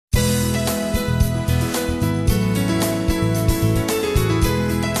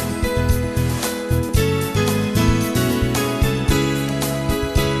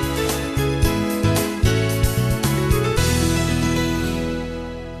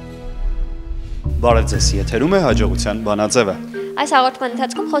Բարև ձեզ, եթերում է հաջողության բանաձևը։ Այս հաղորդման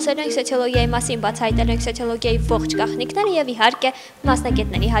ընթացքում խոսելու ենք սոցիոլոգիայի մասին, բացահայտելու ենք սոցիոլոգիայի ողջ գաղտնիքները եւ իհարկե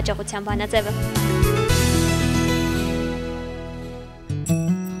մասնագետների հաջողության բանաձևը։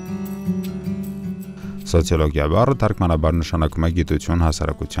 Սոցիոլոգիա բառը թարգմանաբար նշանակում է գիտություն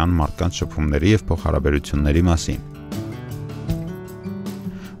հասարակության, մարդկանց շփումների եւ փոխհարաբերությունների մասին։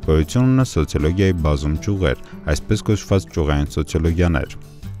 Գոյություն ունի սոցիոլոգիայի բազում ճյուղեր, այսպես կոչված ճյուղային սոցիոլոգիաներ։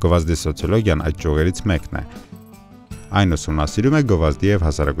 Գովազդի սոցիոլոգիան այդ ճյուղերից մեկն է։ Այն ուսումնասիրում է գովազդի եւ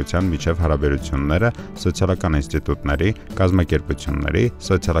հասարակության միջև հարաբերությունները սոցիալական ինստիտուտների, կազմակերպությունների,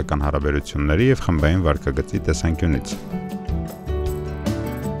 սոցիալական հարաբերությունների եւ խմբային վարքագծի տեսանկյունից։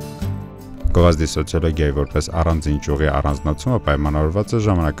 Գովազդի սոցիոլոգիայի որպես առանձին ճյուղի առանձնացումը պայմանավորված է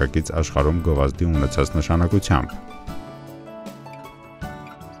ժամանակակից աշխարհում գովազդի ունեցած նշանակությամբ։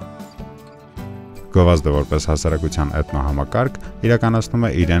 Գովազդը որպես հասարակության էթնոհամակարգ իրականացնում է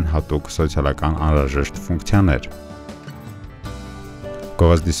իրեն հատուկ սոցիալական անհրաժեշտ ֆունկցիաներ։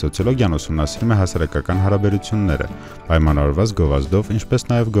 Գովազդի սոցիոլոգիան ուսումնասիրում է հասարակական հարաբերությունները, պայմանավորված գովազդով, ինչպես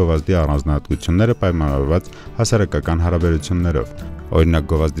նաև գովազդի առանձնահատկությունները պայմանավորված հասարակական հարաբերություններով։ Օրինակ,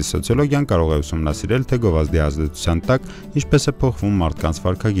 գովազդի սոցիոլոգիան կարող է ուսումնասիրել, թե գովազդի ազդեցության տակ ինչպես է փոխվում մարդկանց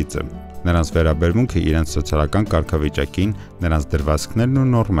վարքագիծը, նրանց վերաբերմունքը իրենց սոցիալական կարգավիճակին, նրանց դրվածքներն ու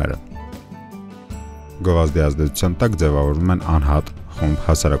նորմերը։ Գովազդի ազդեցության տակ ձևավորվում են անհատ, խումբ,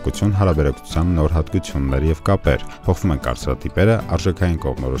 հասարակություն, հարաբերակցության նոր հատկություններ եւ կապեր, փոխվում են կարծրատիպերը, արժեքային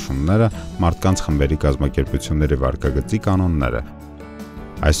կողմնորոշումները, մարդկանց խմբերի կազմակերպությունների վարքագծի կանոնները։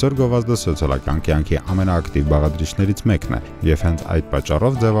 Այսօր գովազդը սոցիալական կյանքի ամենաակտիվ բաղադրիչներից մեկն է, եւ հենց այդ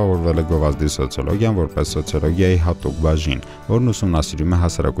պատճառով ձևավորվել է գովազդի սոցիոլոգիան որպես սոցիոլոգիայի հատուկ բաժին, որն ուսումնասիրում է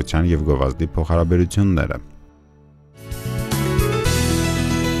հասարակության եւ գովազդի փոխհարաբերությունները։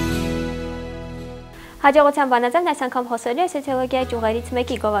 Հաջողության բանաձևն այս անգամ խոսելու է սոցիոլոգիայի ճյուղերից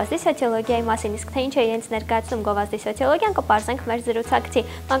մեկի գովազդի սոցիոլոգիայի մասին, իսկ թե ինչ է իրենց ներկայացնում գովազդի սոցիոլոգիան կպարզենք մեր զրուցակցի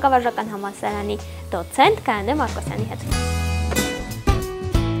մանկավարժական համալսարանի դոցենտ Գայանե Մարկոսյանի հետ։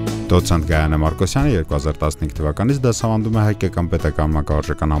 Դոցենտ Գայանե Մարկոսյանը 2015 թվականից դասավանդում է հայկական պետական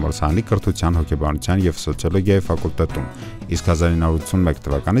մանկավարժական համալսարանի կրթության, հոգեբանության եւ սոցիոլոգիայի ֆակուլտետում, իսկ 1981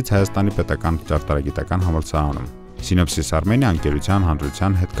 թվականից Հայաստանի պետական ճարտարագիտական համալսարանում։ Սինոպսիս Արմենիա անկերության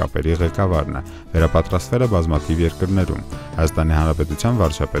հանրության հետ կապերի ղեկավարն է, վերապատրաստվել է բազմաթիվ երկրներում, Հայաստանի Հանրապետության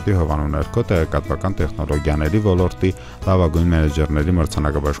վարչապետի հովանու ներքո տեղեկատվական տեխնոլոգիաների ոլորտի լավագույն մենեջերների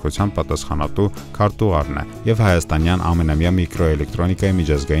մրցանակաբաշխության պատասխանատու քարտուղարն է եւ հայաստանյան ամենամյա միկրոէլեկտրոնիկայի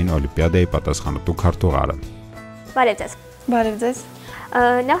միջազգային օլիմպիադայի պատասխանատու քարտուղարը։ Բարև ձեզ։ Բարև ձեզ։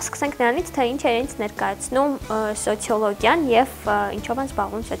 Նախ սկսենք նրանից, թե ինչ է իրենց ներկայացնում սոցիոլոգիան եւ ինչով են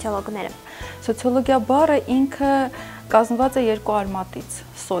զբաղվում սոցիոլոգները։ Սոցիոլոգիա բառը ինքը կազմված է երկու արմատից՝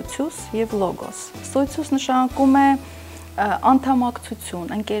 սոցիուս եւ լոգոս։ Սոցիուս նշանակում է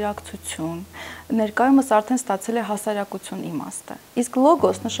անդամակցություն, ընկերակցություն, ներկայումս արդեն ստացել է հասարակություն իմաստը։ Իսկ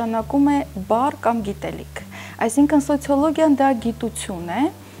լոգոս նշանակում է բառ կամ գիտելիք։ Այսինքն սոցիոլոգիան դա գիտություն է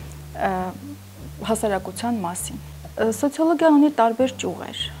հասարակության մասին։ Սոցիոլոգիան ունի տարբեր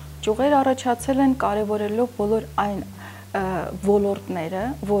ճյուղեր։ Ճյուղեր առաջացել են կարևորելով բոլոր այն ոլորտները,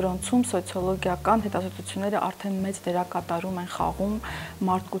 որոնցում սոցիոլոգիական հետազոտությունները արդեն մեծ դերակատարում են խաղում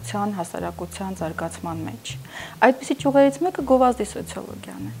մարդկության, հասարակության զարգացման մեջ։ Այդպիսի ճյուղերից մեկը գովազդի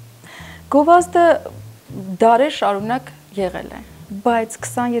սոցիոլոգիան է։ Գովազդը դարեր շարունակ եղել է, բայց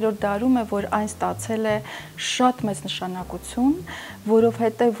 20-րդ դարում է, որ այն ստացել է շատ մեծ նշանակություն,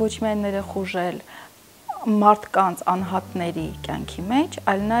 որովհետև ոչ միայն ներխուժել մարդկանց անհատների կյանքի մեջ,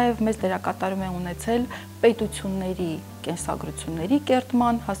 այլ նաև մեծ դերակատարում է ունեցել պետությունների կենսագրությունների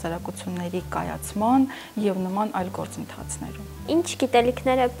կերտման, հասարակությունների կայացման եւ նման այլ գործընթացներում։ Ինչ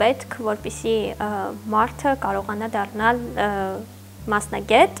գիտելիքներ է պետք, որպեսզի մարդը կարողանա դառնալ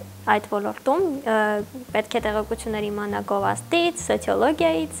մասնագետ այդ ոլորտում, պետք է տեղեկություններ իմանա գովազդից,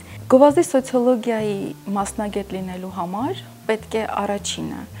 սոցիոլոգիայից։ Գովազդի սոցիոլոգիայի մասնագետ լինելու համար պետք է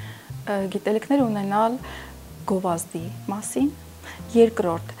առաջինը գիտելիքներ ունենալ գովազդի մասին,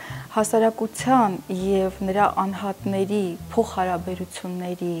 երկրորդ հասարակության եւ նրա անհատների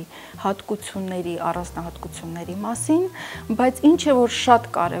փոխհարաբերությունների, հատկությունների, առանձնահատկությունների մասին, բայց ինչը որ շատ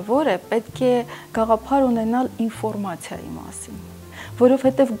կարեւոր է, պետք է գաղափար ունենալ ինֆորմացիայի մասին,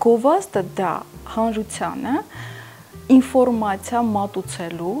 որովհետեւ գովազդը դա հանրությանը ինֆորմացիա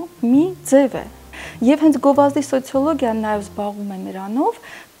մատուցելու մի ձև է։ Եվ հենց գովազդի սոցիոլոգիան նաև զբաղվում է նրանով,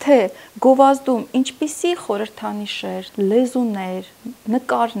 թե գովազդում ինչպիսի խորհրդանիշեր, լեզուներ,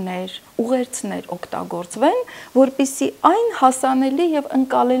 նկարներ, ուղերձներ օգտագործվեն, որպեսզի այն հասանելի եւ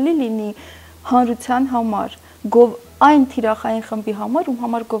ընկալելի լինի հանրության համար, այն թիրախային խմբի համար, ում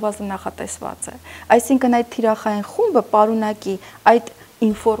համար գովազդը նախատեսված է։ Այսինքն այդ թիրախային խումբը պարունակի այդ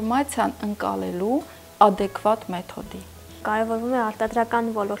ինֆորմացիան ընկալելու adekvat մեթոդի։ Կարևորվում է արտադրական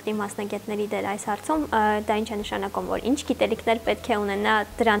ոլորտի մասնագետների դեր այս հարցում, դա ինչ է նշանակում, որ ինչ գիտելիքներ պետք է ունենա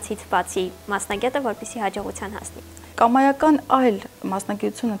դրանցից բացի մասնագետը, որպեսզի հաջողության հասնի։ Կամայական այլ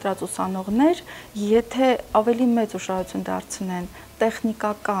մասնագիտություն ընտրած ուսանողներ, եթե ավելի մեծ ուշադրություն դարձնեն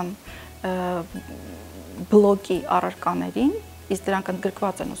տեխնիկական բլոկի առարկաներին, իսկ դրանք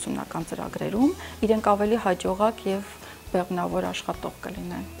ընդգրկված են ուսումնական ծրագրերում, իրենք ավելի հաջողակ եւ բեղմնավոր աշխատող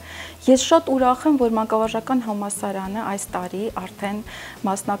կլինեն։ Ես շատ ուրախ եմ, որ մանկավարժական համալսարանը այս տարի արդեն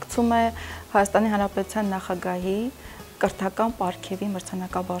մասնակցում է Հայաստանի Հանրապետության նախագահի կրթական պարգևի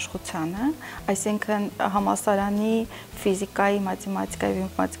մրցանակաբաշխությանը, այսինքն համալսարանի ֆիզիկայի, մաթեմատիկայի եւ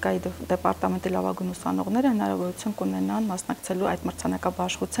ինֆորմատիկայի դեպարտամենտի լավագույն ուսանողները հնարավորություն կունենան մասնակցելու այդ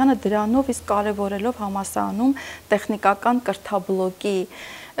մրցանակաբաշխությանը, դրանով իսկ կարևորելով համալսարանում տեխնիկական կրթաբլոկի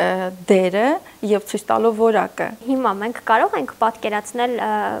դերը եւ ցույց տալով որակը։ Հիմա մենք կարող ենք պատկերացնել,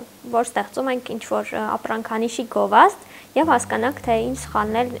 որ ստեղծում ենք ինչ-որ ապրանքանիշի գովազդ եւ հասկանանք, թե ինչ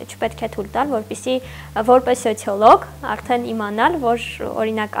սխալներ չպետք է թույլ տալ, որպեսզի որպես սոցիոլոգ արդեն իմանալ, որ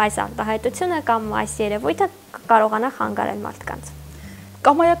օրինակ այս արտահայտությունը կամ այս երևույթը կարողանա խանգարել մարդկանց։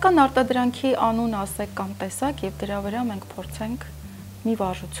 Կամայական արտադրանքի անուն ասեք կամ տեսակ եւ դրա վրա մենք փորձենք մի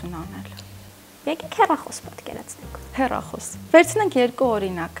վարժություն անել։ Եկեք հեռախոս պատկերացնենք։ Հեռախոս։ Վերցնենք երկու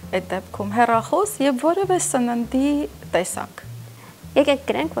օրինակ այդ դեպքում՝ հեռախոս եւ որևէ սննդի տեսակ։ Եկեք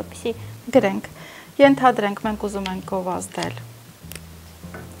գրենք, որպեսզի գրենք։ Ենթադրենք մենք ուզում ենք գովազդել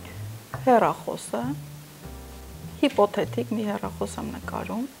հեռախոսը, հիպոթետիկ մի հեռախոս եմ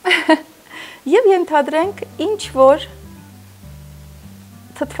նկարում, եւ ենթադրենք ինչ որ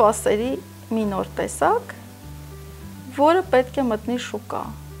թթվասերի մի նոր տեսակ, որը պետք է մտնի շուկա։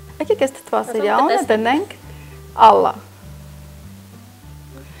 Եկեք այս թթվասերի անունը դնենք Ալլա։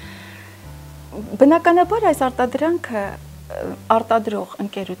 Բնականաբար այս արտադրանքը արտադրող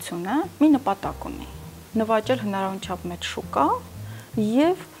ընկերությունը մի նպատակ ունի՝ նվաճել հնարավորին չափ մեծ շուկա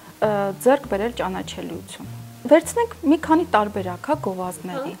եւ ձեռք բերել ճանաչելիություն։ Վերցնենք մի քանի տարբերակ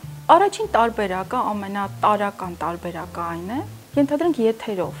գովազդների։ Առաջին տարբերակը ամենատարրական տարբերակը այն է, ենթադրենք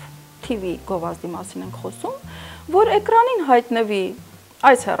եթերով TV գովազդի մասին ենք խոսում, որ էկրանին հայտնվի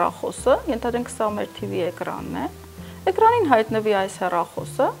այս հեռախոսը, ենթադրենք սա մեր TV էկրանն է, էկրանին հայտնվի այս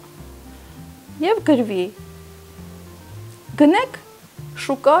հեռախոսը եւ գրվի գնեք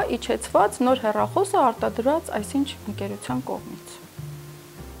շուկա իջեցված նոր հեռախոսը արտադրած այսինչ ընկերության կողմից։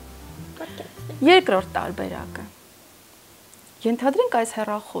 Երկրորդ տարբերակը։ Ենթադրենք այս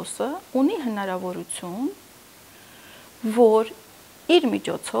հեռախոսը ունի հնարավորություն, որ իր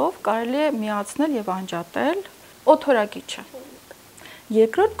միջոցով կարելի է միացնել եւ անջատել օթորակիչը։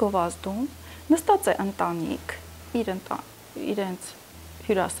 Երկրորդ գովազդում նստած է ընտանիք իրենց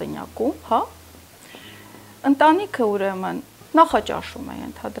հյուրասենյակում, հա։ Ընտանիքը ուրեմն նախաճաշում է,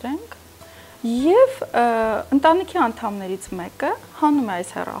 ենթադրենք, եւ ընտանիքի անդամներից մեկը հանում է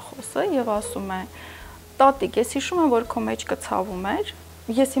այս հեռախոսը եւ ասում է. «Տատիկ, ես հիշում եմ, որ քո մեջքը ցավում էր,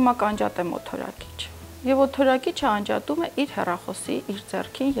 ես հիմա կանջատեմ օթորակիչ»։ Եվ օթորակիչը անջատում է իր հեռախոսի, իր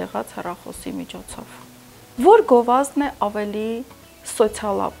ձեռքին եղած հեռախոսի միջոցով։ Որ գովազդն է ավելի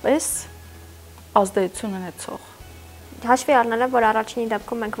սոցիալապես ազդեցություն ունեցող։ Հաշվի առնելով, որ առաջինի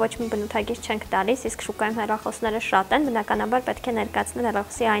դեպքում մենք ոչ մի բնութագիր չենք տալիս, իսկ շուկայում հեռախոսները շատ են, բնականաբար պետք է ներկայացնել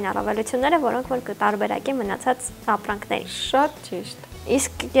հեռախոսի այն առավելությունները, որոնք որ կտարբերակի մնացած ապրանքների։ Շատ ճիշտ։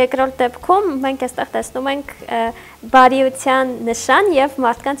 Իսկ երկրորդ դեպքում մենք այստեղ տեսնում ենք բարիության նշան եւ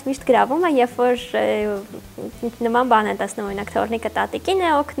մարդկանց միշտ գրավում է, երբ որ նման բան են տեսնում, օրինակ թորնիկը տատիկին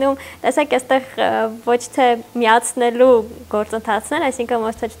է օգնում, տեսեք այստեղ ոչ թե միացնելու գործընթացներ, այսինքն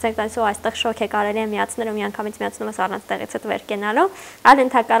ոչ թե ցույց տալիս ու այստեղ շոկ է կարելի է միացնել ու միանգամից միացնում ես առանց տեղից հետ վեր կենալու, այլ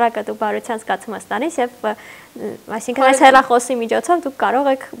ընդհակառակը դու բարության զգացում ես տալիս եւ այսինքն այս հեռախոսի միջոցով դուք կարող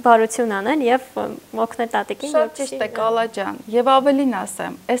եք բարություն անել եւ օգնել տատիկին։ Շատ ճիշտ է, Կալա ջան, եւ ավելին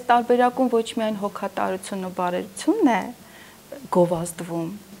ասեմ, այս տարբերակում ոչ միայն հոգատարությունն ու բարերությունն է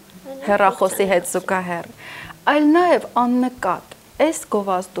գովազդվում հեռախոսի հետ զուգահեռ, այլ նաեւ աննկատ այս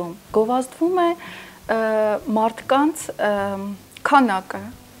գովազդվում է մարդկանց քանակը,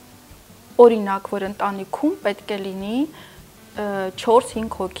 օրինակ, որ ընտանիքում պետք է լինի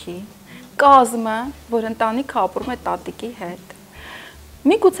 4-5 հոգի, կազմը, որ ընտանիքը ապրում է տատիկի հետ,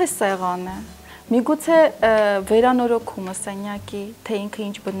 միգուցե սեղանը, միգուցե վերանորոգումը սենյակի, թե ինքը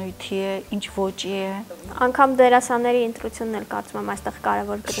ինչ բնույթի է, ինչ ոճի է։ Անգամ դերասանների ընտրությունն էլ կարծում եմ այստեղ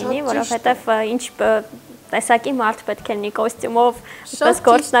կարևոր կլինի, որովհետև ինչ տեսակի մարդ պետք է լինի կոստյումով, պես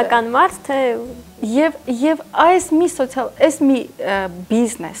գործնական մարդ, թե եւ այս մի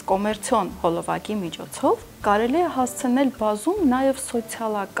բիզնես, կոմերցիոն հոլովակի միջոցով կարելի է հասցնել բազում նաեւ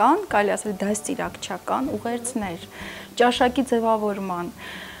սոցիալական, կարելի ասել դաստիարակչական ուղերձներ, ճաշակի ձևավորման,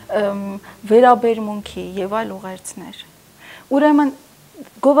 վերաբերմունքի եւ այլ ուղերձներ։ Ուրեմն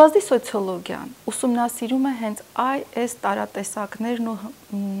գովազդի սոցիոլոգիան ուսումնասիրում է հենց այս տարատեսակներն ու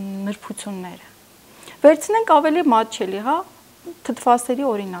նրբությունները։ Վերցնենք ավելի մատչելի, հա, թթվասերի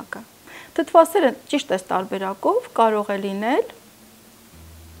օրինակը։ Թթվասերը ճիշտ է տարբերակով կարող է լինել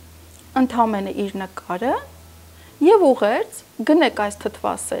ընդհանրապես իր նկարը եւ ուղերձ գնեք այս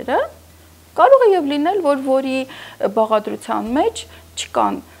թթվասերը, կարող է եւ լինել, որի բաղադրության մեջ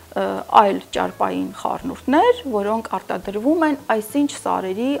չկան այլ ճարպային խառնուրդներ, որոնք արտադրվում են այսինչ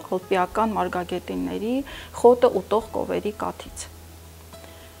սարերի, ալպիական մարգագետինների, խոտը ուտող կովերի կաթից։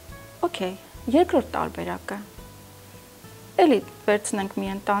 Okay, երկրորդ տարբերակը։ Էլի վերցնենք մի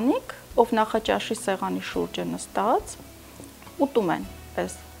ընտանիք, ով նախաճաշի սեղանի շուրջը նստած, ուտում են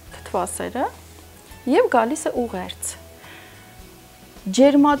այս թթվասերը եւ գալիս է ուղերձ։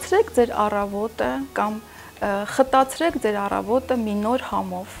 Ջերմացրեք ձեր առավոտը կամ խտացրեք ձեր առավոտը մի նոր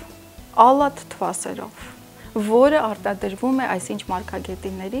համով, ալա թթվասերով, որը արտադրվում է այսինչ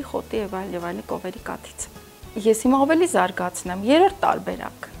մարգագետինների, խոտի եւ այլն կովերի կաթից։ Ես հիմա ավելի զարգացնեմ, երրորդ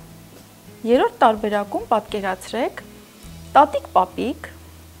տարբերակ։ Երրորդ տարբերակում պատկերացրեք տատիկ-պապիկ,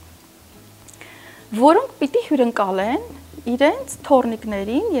 որոնք պիտի հյուրընկալեն իրենց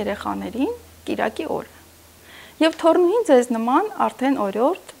թոռնիկներին, երեխաներին կիրակի օրը։ Եվ թոռնուհին ձեզ նման արդեն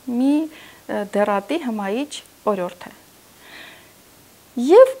օրորդ մի դեռատի հմայիչ օրորդ է։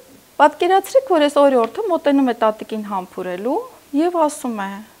 Եվ պատկերացրեք, որ այս օրորդը մոտենում է տատիկին համբուրելու եւ ասում է.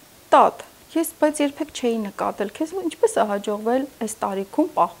 «Տատ, ես բայց երբեք չէի նկատել, քեզ ինչպես է հաջողվել այս տարիքում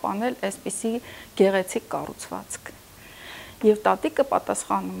պահպանել այսպիսի գեղեցիկ կառուցվածք»։ Եվ տատիկը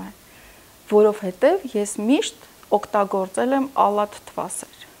պատասխանում է. «Որովհետև ես միշտ օգտագործել եմ ալա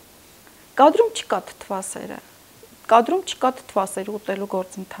թթվասեր»։ Կադրում չկա թթվասերը, կադրում չկա թթվասերի ուտելու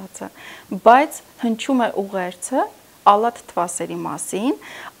գործընթացը, բայց հնչում է ուղերձը ալա թթվասերի մասին,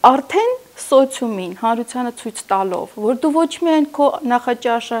 արդեն սոցիումին, հանրությանը ցույց տալով, որ դու ոչ միայն քո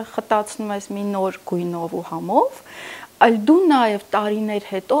նախաճաշը խտացնում ես մի նոր գույնով ու համով, այլ դու նաև տարիներ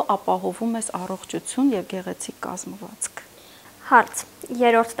հետո ապահովում ես առողջություն եւ գեղեցիկ կազմվածք։ Հարց.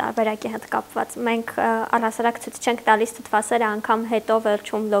 Երրորդ տարբերակի հետ կապված մենք առհասարակ ցույց չենք տալիս թթվասերը անգամ հետո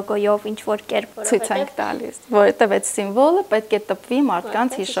վերջում լոգոյով ինչ որ կերպ ցույց ենք տալիս, որովհետև այդ սիմվոլը պետք է տպվի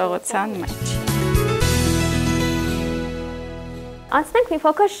մարդկանց հիշողության մեջ։ Անցնենք մի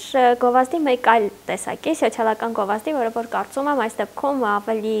փոքր գովազդի մեկ այլ տեսակի, սոցիալական գովազդի, որը որ կարծում եմ այս դեպքում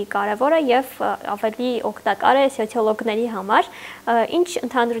ավելի կարևոր է եւ ավելի օգտակար է սոցիոլոգների համար, ինչ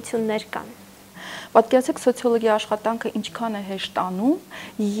ընդհանրություններ կան։ Պատկերացրեք սոցիոլոգիայի աշխատանքը ինչքան է հեշտանում,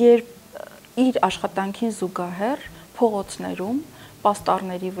 երբ իր աշխատանքին զուգահեռ փողոցներում,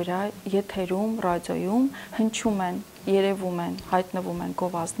 պաստառների վրա, եթերում, ռադիոյում հնչում են, երևում են, հայտնվում են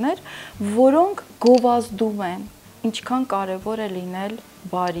գովազդներ, որոնք գովազդում են, ինչքան կարևոր է լինել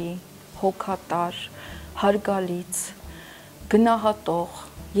բարի, հոգատար, հարգալից, գնահատող,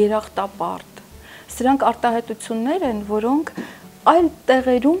 երախտապարտ։ Սրանք արտահայտություններ են, որոնք այլ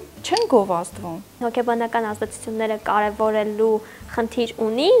տեղերում չեն գովազդվում։ Հոգեբանական ազդեցությունները կարևորելու խնդիր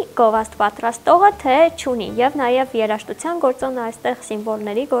ունի գովազդ պատրաստողը, թե չունի, եւ նաեւ երաժշտության գործոնը, այստեղ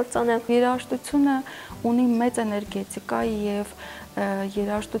սիմվոլների գործոնը։ Երաժշտությունը ունի մեծ էներգետիկա եւ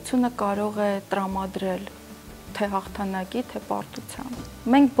երաժշտությունը կարող է տրամադրել թե հաղթանակի, թե պարտության։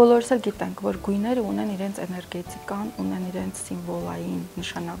 Մենք բոլորս էլ գիտենք, որ գույները ունեն իրենց էներգետիկան, ունեն իրենց սիմվոլային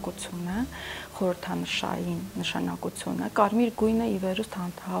նշանակությունը, խորհրդանշային նշանակությունը։ Կարմիր գույնը ի վերուստ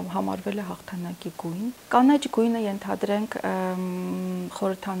համարվել է հաղթանակի գույն։ Կանաչ գույնը ենթադրենք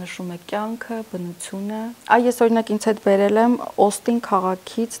խորհրդանշում է կյանքը, բնությունը։ Ես օրինակ ինձ հետ բերել եմ Օստին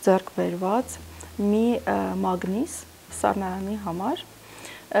քաղաքից ձեռք բերված մի մագնիս սառնարանի համար։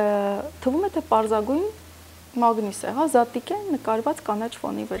 Թվում է թե պարզագույն մագնիս է, հա, զատիկ է նկարված կանաչ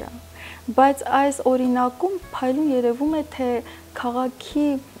ֆոնի վրա։ Բայց այս օրինակում փայլուն երևում է, թե քաղաքի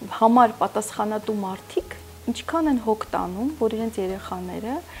համար պատասխանատու մարդիկ ինչքան են հոգ տանում, որ իրենց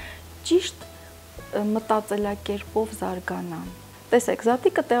երեխաները ճիշտ մտածելակերպով զարգանան։ Տեսեք,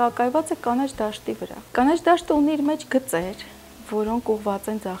 զատիկը տեղակայված է կանաչ դաշտի վրա։ Կանաչ դաշտը ունի իր մեջ գծեր, որոնք ուղղված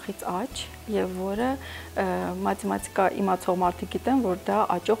են ձախից աջ եւ որը մաթեմատիկա իմացող մարդիկ գիտեն, որ դա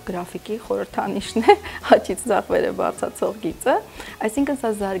աճող գրաֆիկի խորհրդանիշն է, աճից ձախ վեր է բարձրացող գիծը, այսինքն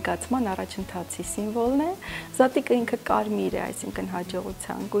սա զարգացման առաջընթացի սիմվոլն է։ Զատիկը ինքը կարմիր է, այսինքն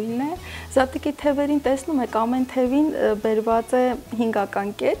հաջողության գույնն է։ Զատիկի թևերին տեսնում եք, ամեն թևին բերված է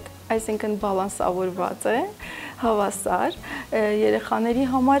 5-ական կետ, այսինքն բալանսավորված է, հավասար, երեխաների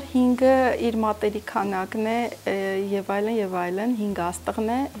համար 5-ը իր մատերի քանակն է եւ այլն, 5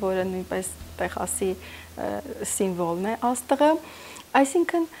 աստղն է, որը նույնպես Տեխասի սիմվոլն է աստղը,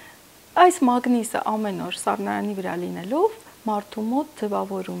 այսինքն Այս մագնիսը ամեն օր սառնարանի վրա լինելով մարդու մոտ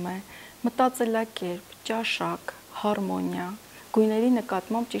ձևավորում է մտածելակերպ, ճաշակ, հարմոնիա, գույների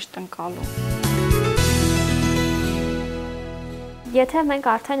նկատմամբ ճիշտ ընկալում։ Եթե մենք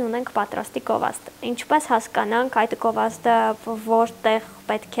արդեն ունենք պատրաստի գովազդ, ինչպես հասկանանք այդ գովազդը որտեղ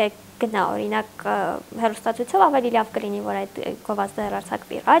պետք է գնա, օրինակ հեռուստացույցով ավելի լավ կլինի, որ այդ գովազդը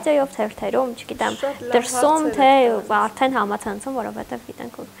հեռարձակվի ռադիոյով, թերթերում, չգիտեմ, դրսում, թե արդեն համացանցում, որովհետև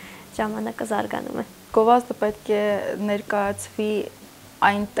գիտենք որ ժամանակը զարգանում է։ Գովազդը պետք է ներկայացվի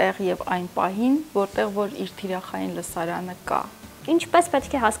այնտեղ եւ այն պահին, որտեղ որ իր թիրախային լսարանը կա։ Ինչպես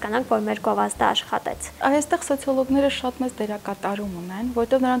պետք է հասկանանք, որ մեր գովազդը աշխատեց։ Այստեղ սոցիոլոգները շատ մեծ դերակատարում ունեն,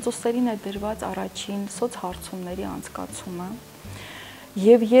 որտեղ նրանց ուսերին է դրված առաջին սոցհարցումների անցկացումը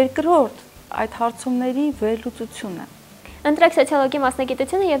եւ երկրորդ այդ հարցումների վերլուծությունը։ Ընտրեք սոցիոլոգի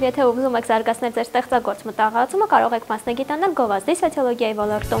մասնագիտությունը եւ եթե ուզում եք զարգացնել ձեր ստեղծագործ մտահղացումը, կարող եք մասնագիտանալ գովազդի սոցիոլոգիայի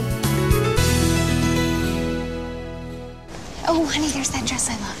ոլորտում։ Oh, honey, there's that dress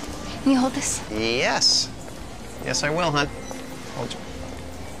I love. Can you hold this? Yes. Yes, I will, hon. Hold you.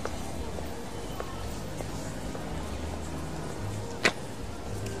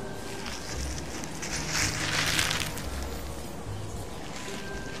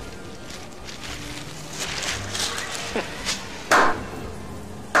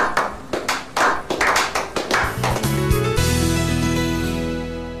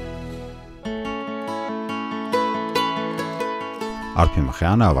 Արփի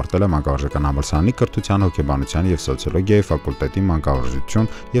Մխյանը ավարտել է մանկավարժական համալսարանի կրթության, հոգեբանության եւ սոցիոլոգիայի ֆակուլտետի մանկավարժություն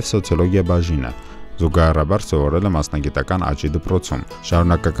եւ սոցիոլոգիա բաժինը։ Զուգահեռաբար սովորել է մասնագիտական աճի դպրոցում։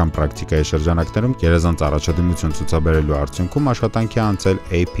 Շարունակական պրակտիկայի շրջանակներում գերազանց առաջադիմություն ցուցաբերելու արդյունքում աշխատանքի անցել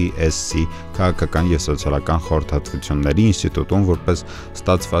APSC քաղաքական եւ սոցիալական խորհրդատվությունների ինստիտուտում որպես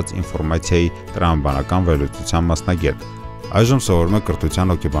ստացված ինֆորմացիայի տրամաբանական վերլուծության մասնագետ։ Այժմ սովորում է կրթության,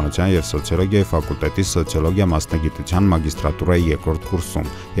 հոգեբանության եւ սոցիոլոգիայի ֆակուլտետի սոցիոլոգիա մասնագիտության մագիստրատուրայի երկրորդ կուրսում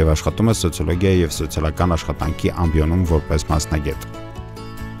եւ աշխատում է սոցիոլոգիայի եւ սոցիալական աշխատանքի ամբիոնում որպես մասնագետ։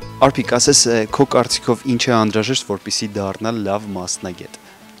 Արփիկ, ասես քո կարծիքով ինչ է անհրաժեշտ, որպեսզի դառնալ լավ մասնագետ։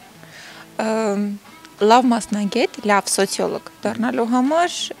 Լավ մասնագետ, լավ սոցիոլոգ դառնալու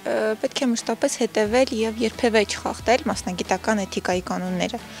համար պետք է մշտապես հետևել եւ երբևէ չխախտել մասնագիտական էթիկայի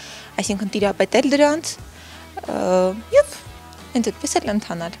կանոնները, այսինքն տիրապետել դրանց եւ հենց այդպես էլ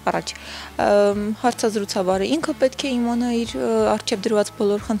ընթանալ առաջ։ Հարցազրույցավարը ինքը պետք է իմանա իր առջև դրված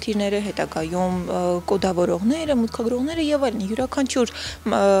բոլոր խնդիրները, հետագայում կոդավորողները, մուտքագրողները եւ այլն։ Յուրաքանչյուր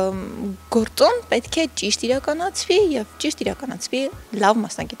գործոն պետք է ճիշտ իրականացվի եւ ճիշտ իրականացվի լավ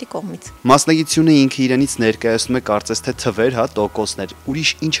մասնագետի կողմից։ Մասնագիտությունը ինքը իրենից ներկայացնում է կարծես թե թվեր, հա, տոկոսներ։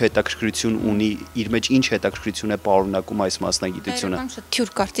 Ուրիշ ինչ հետաքրքրություն ունի, իր մեջ ինչ հետաքրքրություն է պարունակում այս մասնագիտությունը։ Շատ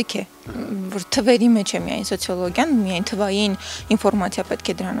թյուր կարծիք է, որ թվերի մեջ է միայն սոցիոլոգիան, միայն թվային ինֆորմացիա պետք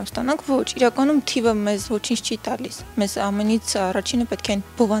է դրանով ստանանք, ոչ, իրականում թիվը մեզ ոչինչ չի տալիս։ Մեզ ամենից առաջինը պետք է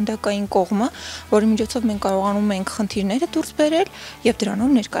բովանդակային կողմը, որի միջոցով մենք կարողանում ենք խնդիրները դուրս բերել եւ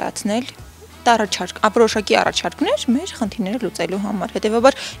դրանով ներկայացնել որոշակի առաջարկներ մեր խնդիրները լուծելու համար։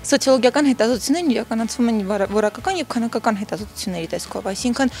 Հետևաբար սոցիոլոգիական հետազոտություններն իրականացվում են որակական եւ քանակական հետազոտությունների տեսքով,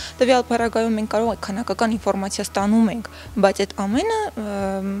 այսինքն տվյալ բառագայում մենք կարող ենք քանակական ինֆորմացիա ստանում ենք, բայց այդ ամենը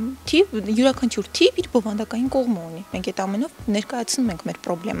յուրաքանչյուր թիվ իր բովանդակային կողմը ունի։ Մենք այդ ամենով ներկայացնում ենք մեր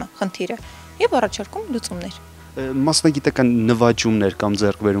խնդիրը, խնդիրը եւ առաջարկում լուծումներ։ Մասնագիտական նվաճումներ կամ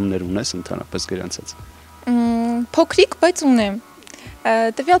ձեռքբերումներ ունես ընդհանրապես գրանցած։ Փոքրիկ, բայց ունեմ։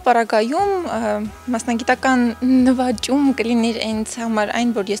 Տվյալ պարագայում մասնագիտական նվաճում կլիներ ինձ համար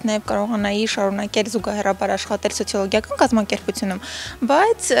այն, որ ես նաև կարողանայի շարունակել զուգահեռաբար աշխատել սոցիոլոգիական կազմակերպությունում,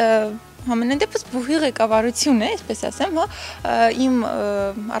 բայց Համենայն դեպս բուհի ղեկավարություն է, այսպես ասեմ, հա, իմ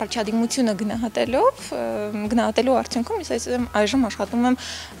առաջադիմությունը գնահատելու արդյունքում ես այժմ աշխատում եմ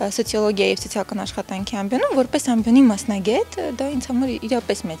սոցիոլոգիայի եւ սոցիալական աշխատանքի ամբիոնում, որպես ամբիոնի մասնագետ, դա ինձ համար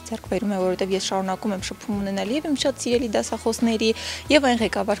իրապես մեծ ձեռքբերում է, որովհետեւ ես շարունակում եմ շփում ունենալ եւ իմ շատ սիրելի դասախոսների եւ այն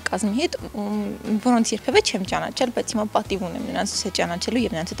ղեկավար կազմի հետ, որոնց երբևէ չեմ ճանաչել, բայց հիմա պատիվ ունեմ նրանց հետ ճանաչելու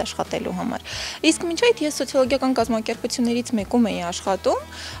եւ նրանց հետ աշխատելու համար։ Իսկ մինչ այդ ես սոցիոլոգիական կազմակերպություններից մեկում էի աշխատում,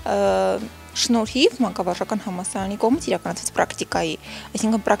 շնորհիվ մանկավարժական համալսարանի կողմից իրականացած պրակտիկայի,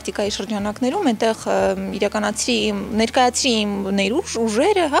 այսինքն պրակտիկայի շրջանակներում այնտեղ ներկայացրի իմ ներուժ,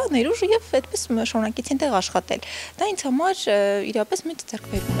 ուժերը, հա, ներուժը եւ այդպես շարունակեցի այնտեղ աշխատել։ Դա ինձ համար իրապես մեծ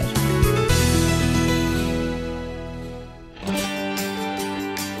ձեռքբերում էր։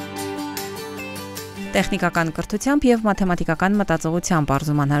 Տեխնիկական կրթությամբ եւ մաթեմատիկական մտածողությամբ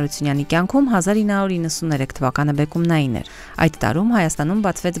Արզուման Հարությունյանի կյանքում 1993 թվականը բեկումնային էր։ Այդ տարում Հայաստանում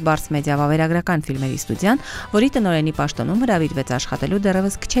բացվեց Բարս մեդիա վավերագրական ֆիլմերի ստուդիան, որի տնօրենի պաշտոնում հրավիրվեց աշխատելու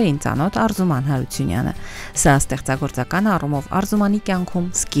դեռևս քչերին ծանոթ Արզուման Հարությունյանը։ Սա ստեղծագործական առումով Արզումանի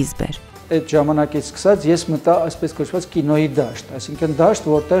կյանքում սկիզբ էր։ Այդ ժամանակից սկսած ես մտա այսպես կոչված կինոյի դաշտ, այսինքն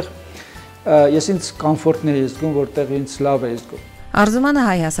դաշտ, որտեղ ես ինձ կոմֆորտն էի զգում, որտեղ ինձ լավ էի զգում։ Արզումանը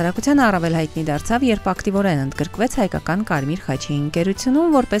հայ հասարակությանը առավել հայտնի դարձավ, երբ ակտիվորեն ընդգրկվեց հայկական Կարմիր խաչի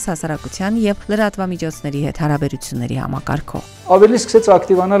ընկերությունում որպես հասարակության եւ լրատվամիջոցների հետ հարաբերությունների համակարգող։ Ավելի սկսեց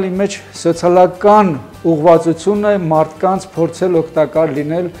ակտիվանալ իմ մեջ սոցիալական ուղղվածությունը, մարդկանց փորձել օգտակար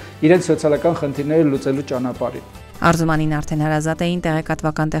լինել իրենց սոցիալական խնդիրները լուծելու ճանապարհին։ Արզումանին արդեն հարազատ էին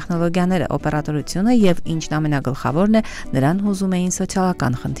տեղեկատվական տեխնոլոգիաները, օպերատորությունը եւ ինչն ամենագլխավորն է, նրան հուզում էին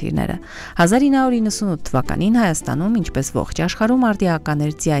սոցիալական խնդիրները։ 1998 թվականին Հայաստանում, ինչպես ողջ աշխարհում, արդիական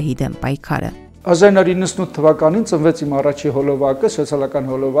էր ՁԻԱՀ-ի դեմ պայքարը։ 1998 թվականին ծնվեց իմ առաջի հոլովակը,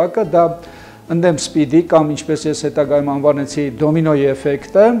 սոցիալական հոլովակը, դա ընդդեմ սպիդի կամ ինչպես ես հետագայում անվանեցի դոմինոյի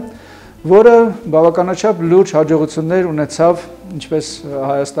էֆեկտը, որը բավականաչափ լուրջ հաջողություններ ունեցավ ինչպես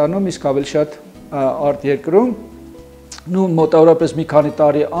Հայաստանում, իսկ ավելի շատ արտերկրում։ Նու մոտավորապես մի քանի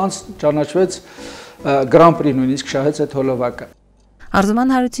տարի անց ճանաչվեց Grand Prix նույնիսկ շահեց այդ հոլովակը։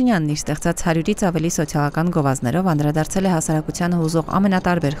 Արզուման Հարությունյանն իր ստեղծած 100-ից ավելի սոցիալական գովազդներով անդրադարձել է հասարակությանը հուզող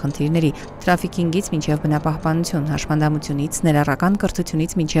ամենատարբեր խնդիրների՝ թրաֆիքինգից մինչև բնապահպանություն, հաշմանդամությունից, ներառական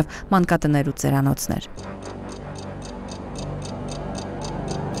կրթությունից մինչև մանկատներ ու ծերանոցներ։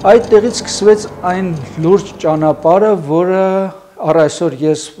 Այդտեղից սկսվեց այն լուրջ ճանապարհը, որը առ այսօր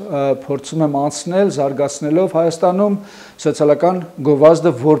ես փորձում եմ անցնել, զարգացնելով Հայաստանում սոցիալական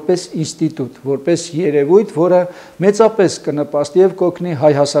գովազդը որպես ինստիտուտ, որպես երևույթ, որը մեծապես կնպաստի եւ կօգնի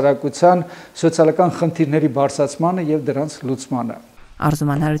հայ հասարակության սոցիալական խնդիրների բարձրացմանը եւ դրանց լուծմանը։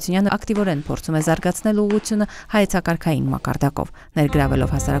 Արզուման Հարությունյանը ակտիվորեն փորձում է զարգացնել ուղղությունը հայեցակարգային մակարդակով,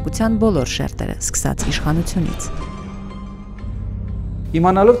 ներգրավելով հասարակության բոլոր շերտերը, սկսած իշխանությունից։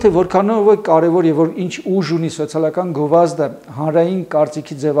 Իմանալով, թե որքանով է կարևոր եւ որ ինչ ուժ ունի սոցիալական գովազդը հանրային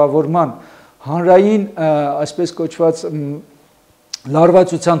կարծիքի ձևավորման, հանրային այսպես կոչված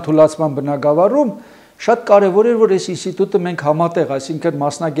լարվածության թույլատման բնագավառում, շատ կարևոր էր, որ այս ինստիտուտը մենք համատեղ, այսինքն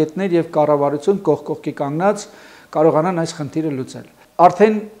մասնագետներ եւ կառավարություն կողք կողքի կանգնած կարողանան այս խնդիրը լուծել։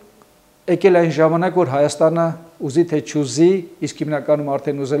 Արդեն եկել այն ժամանակ, որ Հայաստանը ուզի թե չուզի, իսկ հիմնականում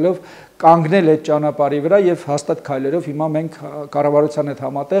արդեն ուզելով կանգնել այդ ճանապարհի վրա եւ հաստատ քայլերով հիմա մենք կառավարության հետ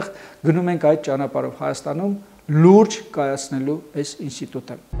համատեղ գնում ենք այդ ճանապարհով Հայաստանում լուրջ կայացնելու այս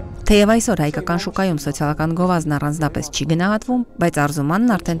ինստիտուտը։ Թեև այսօր հայկական շուկայում սոցիալական գովազդն առանձնապես չի գնահատվում, բայց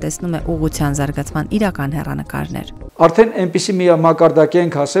Արզումանն արդեն տեսնում է ուղղության զարգացման իրական հեռանկարներ։ Արդեն այնպիսի մի մակարդակի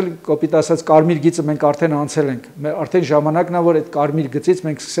ենք հասել, կոպիտ ասած կարմիր գիծը մենք արդեն անցել ենք։ Արդեն ժամանակն է, որ այդ կարմիր գծից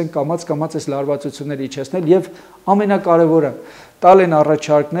մենք սկսենք կամաց-կամաց այս լարվածությունները իջեցնել եւ ամենակարևորը տալ են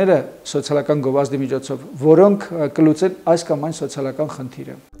առաջարկները սոցիալական գովազդի միջոցով, որոնք կլուծեն այս կամ այն սոցիալական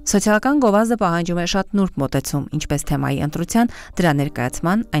խնդիրը։ Սոցիալական գովազդը պահանջում է շատ նուրբ մոտեցում, ինչպես թեմայի ընտրության, դրա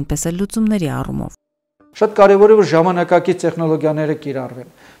ներկայացման, այնպես էլ լուծումների առումով։ Շատ կարևոր է, որ ժամանակակից տեխնոլոգիաները կիրառվեն։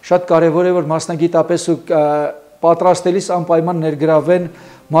 Շատ կարևոր է, որ մասնագիտապես ու պատրաստելիս անպայման ներգրավեն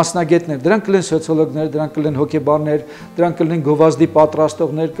մասնագետներ։ Դրանք կլինեն սոցիոլոգներ, դրանք կլինեն հոգեբաններ, դրանք կլինեն գովազդի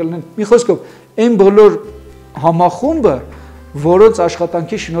պատրաստողներ, կլինեն մի խոսքով այն բոլոր համախումբը, որոնց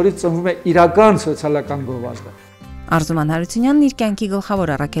աշխատանքի շնորհիվ ծնվում է իրական սոցիալական գովազդը։ Արզուման Հարությունյանն իր կյանքի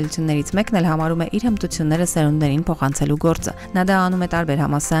գլխավոր առաքելություններից մեկն էլ համարում է իր հմտությունները սերունդերին փոխանցելու գործը։ Նա դա անում է տարբեր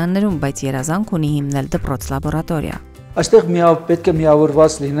համալսարաններում, բայց երազանք ունի հիմնել դպրոց-լաբորատորիա։ Այստեղ պետք է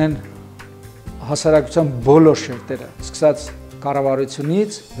միավորված լինեն հասարակության բոլոր շերտերը, սկսած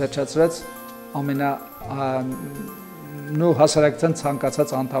կառավարությունից, վերջացրած հասարակության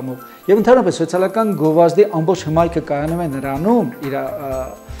ցանկացած անդամով։ Եվ ընդհանրապես սոցիալական գովազդի ամբողջ հմայքը կայանում է նրանում, իր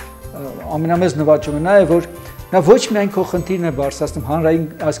ամենամեծ նվաճումը նա է, որ նա ոչ միայն քո խնդիրն է բարձրացնում, հանրային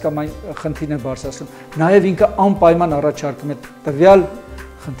այս կամ այն խնդիրն է բարձրացնում, նաև ինքը անպայման առաջարկում է տվյալ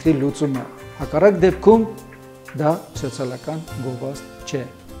խնդրի լուծումը։ Հակառակ դեպքում դա սոցիալական գովազդ չէ։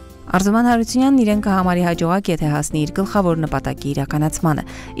 Արզուման Հարությունյանն իրեն կհամարի հաջողակ, եթե հասնի իր գլխավոր նպատակի իրականացմանը,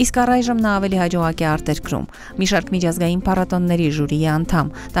 իսկ առայժմ նա ավելի հաջողակ է արտերկրում։ Մի շարք միջազգային փառատոների ժյուրիի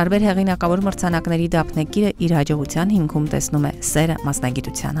անդամ, տարբեր հեղինակավոր մրցանակների դափնեկիրը իր հաջողության հիմքում տեսնում է սերը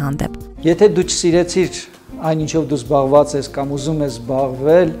մասնագիտության հանդեպ։ Եթե դու չսիրեցիր այն ինչով դու զբաղված ես կամ ուզում ես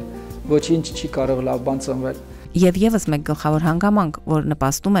զբաղվել, ոչինչ չի կարող լավ բան ծնվել։ Եվ եւս մեկ գլխավոր հանգամանք, որ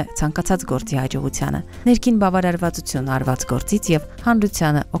նպաստում է ցանկացած գործի հաջողությանը, ներքին բավարարվածություն արված գործից եւ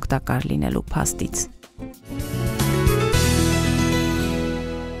հանրությանը օգտակար լինելու փաստից։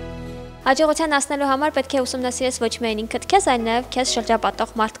 Հաջողության հասնելու համար պետք է ուսումնասիրես ոչ միայն ինքդ քեզ, այլ նաև քեզ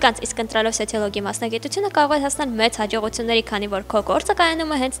շրջապատող մարդկանց, իսկ ընտրելով սոցիոլոգի մասնագիտությունը կարող ես հասնել մեծ հաջողությունների, քանի որ քո գործը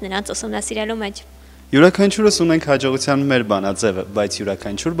կայանում է հենց նրանց ուսումնասիրելու մեջ։ Յուրաքանչյուրս ունենք հաջողության մեր բանաձևը, բայց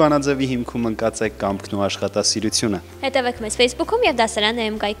յուրաքանչյուր բանաձևի հիմքում ընկած է կամքն ու աշխատասիրությունը։ Հետևեք մեզ Facebook-ում եւ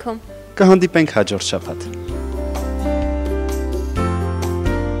Dasaran.am կայքում։ Կհանդիպենք հաջորդ շաբաթ։